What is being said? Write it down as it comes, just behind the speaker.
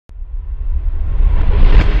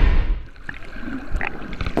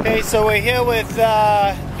Okay, so we're here with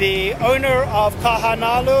the owner of Kaha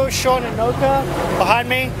Nalu, Enoka, behind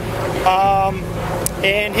me.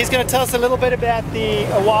 And he's going to tell us a little bit about the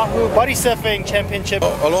Oahu Bodysurfing Championships.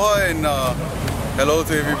 Aloha and hello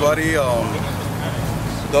to everybody. The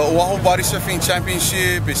Oahu Bodysurfing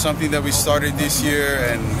Championship is something that we started this year,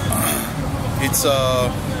 and it's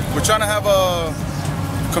we're trying to have a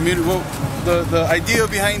community. Well, the idea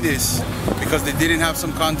behind this, because they didn't have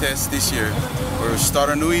some contests this year, or start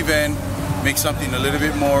a new event, make something a little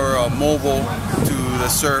bit more mobile to the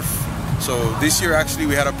surf. So this year actually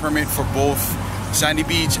we had a permit for both Sandy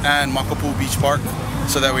Beach and Makapu'u Beach Park,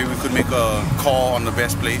 so that way we could make a call on the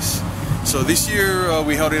best place. So this year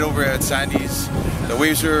we held it over at Sandy's. The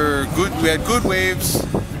waves are good. We had good waves,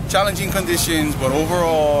 challenging conditions, but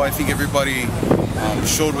overall I think everybody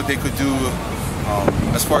showed what they could do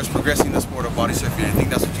as far as progressing the sport of body surfing. I think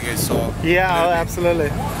that's what you guys saw. Yeah, absolutely.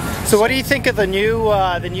 So what do you think of the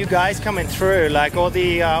new guys coming through? Like all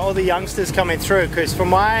the youngsters coming through? Because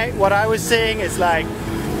from what I was seeing is like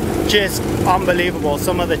just unbelievable.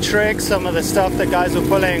 Some of the tricks, some of the stuff that guys were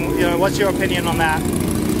pulling. You know, what's your opinion on that?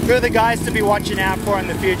 Who are the guys to be watching out for in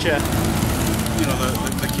the future? You know,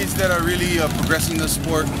 the kids that are really progressing the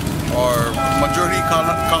sport are majority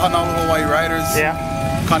Kaha Nalu Hawaii riders. Yeah.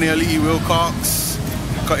 Kaniali'i Wilcox,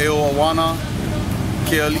 Ka'eo Awana,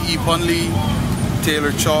 Keali'i Punley,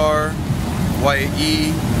 Taylor Char, Wyatt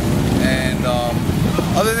E, and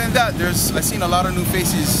other than that, I've seen a lot of new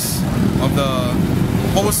faces of the.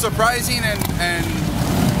 What was surprising and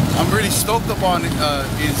I'm really stoked upon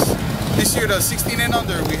is this year the 16 and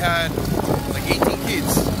under we had like 18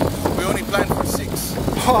 kids. We only planned for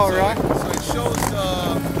 6. All right. So it shows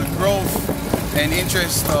the growth and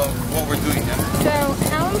interest of what we're doing now. So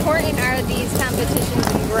how important are these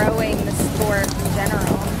competitions in growing the sport in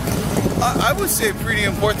general? I would say pretty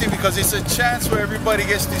important, because it's a chance where everybody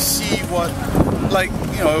gets to see what, like,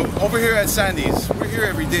 you know, over here at Sandy's, we're here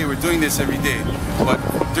every day, we're doing this every day. But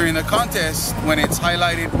during the contest, when it's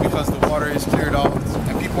highlighted because the water is cleared off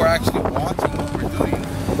and people are actually watching what we're doing,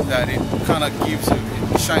 that it kind of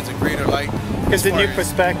it shines a greater light. It's a new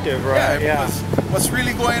perspective, right? Yeah, because what's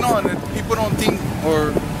really going on, and people don't think,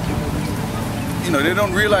 or, you know, they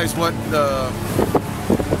don't realize what the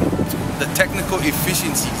technical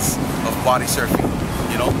efficiencies of body surfing,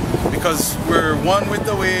 you know, because we're one with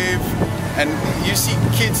the wave. And you see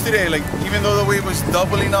kids today, like, even though the wave was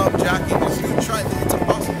doubling up, jacking, it's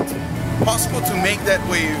impossible to make that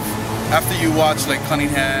wave after you watch like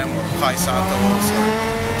Cunningham or Kai Santos.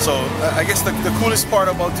 So I guess the coolest part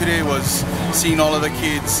about today was seeing all of the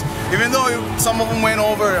kids. Even though some of them went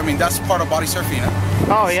over, I mean, that's part of body surfing. Huh?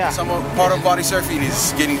 Oh yeah. Part of body surfing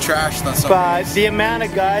is getting trashed on some. But the amount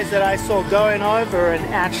of guys that I saw going over and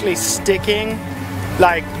actually sticking,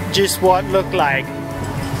 like just what looked like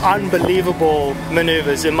unbelievable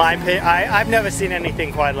maneuvers in my opinion. I've never seen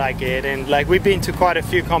anything quite like it, and like we've been to quite a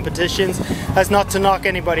few competitions. That's not to knock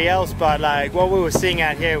anybody else, but like what we were seeing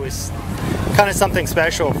out here was kind of something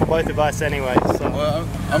special for both of us anyway. So. Well,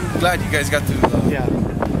 I'm glad you guys got to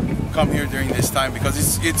come here during this time, because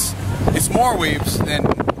it's more waves than,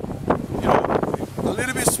 you know, a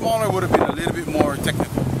little bit smaller would have been a little bit more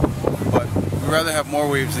technical, but we'd rather have more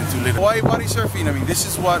waves than too little. Hawaii body surfing, I mean, this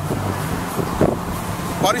is what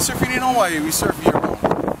body surfing in Hawaii, we surf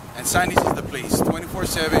year-round, and Sandy's is the place.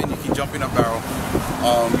 24/7, you can jump in a barrel.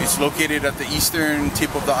 It's located at the eastern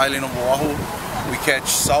tip of the island of Oahu. We catch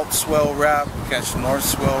south swell wrap, we catch north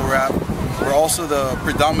swell wrap. We're also the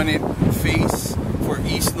predominant face for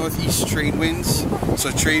east-northeast trade winds.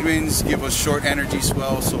 So trade winds give us short energy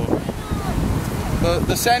swell. So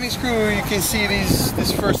the Sandy's crew, you can see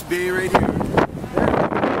this first bay right here.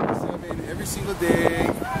 Every single day.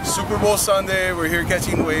 Super Bowl Sunday, we're here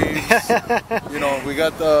catching waves. You know, we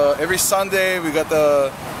got every Sunday we got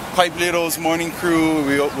the Pipe Littles morning crew.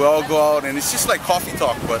 We all go out, and it's just like coffee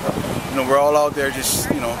talk, but you know, we're all out there just,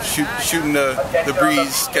 you know, shooting the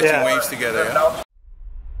breeze, catching waves together. Yeah?